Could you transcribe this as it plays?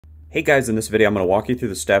Hey guys, in this video I'm going to walk you through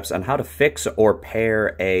the steps on how to fix or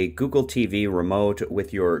pair a Google TV remote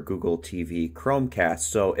with your Google TV Chromecast.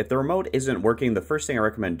 So if the remote isn't working, the first thing I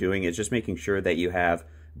recommend doing is just making sure that you have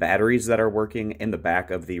batteries that are working in the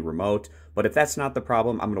back of the remote. But if that's not the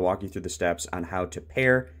problem, I'm going to walk you through the steps on how to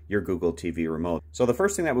pair your Google TV remote. So the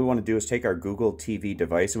first thing that we want to do is take our Google TV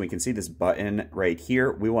device, and we can see this button right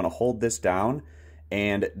here. We want to hold this down,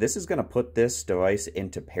 and this is going to put this device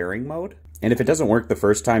into pairing mode. And if it doesn't work the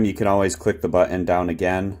first time, you can always click the button down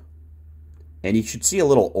again. And you should see a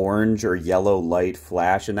little orange or yellow light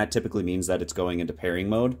flash, and that typically means that it's going into pairing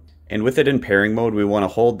mode. And with it in pairing mode, we want to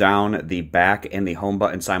hold down the back and the home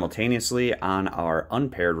button simultaneously on our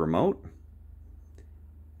unpaired remote.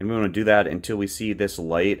 And we want to do that until we see this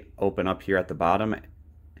light open up here at the bottom.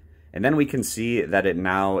 And then we can see that it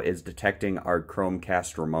now is detecting our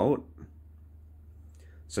Chromecast remote.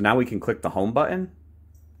 So now we can click the home button.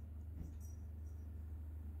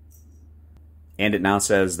 And it now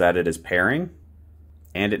says that it is pairing.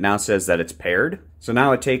 And it now says that it's paired. So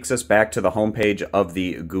now it takes us back to the home page of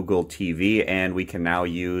the Google TV, and we can now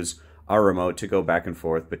use our remote to go back and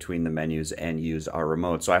forth between the menus and use our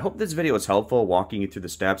remote. So I hope this video was helpful, walking you through the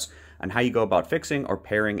steps on how you go about fixing or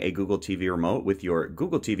pairing a Google TV remote with your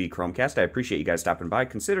Google TV Chromecast. I appreciate you guys stopping by.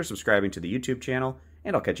 Consider subscribing to the YouTube channel,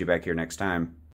 and I'll catch you back here next time.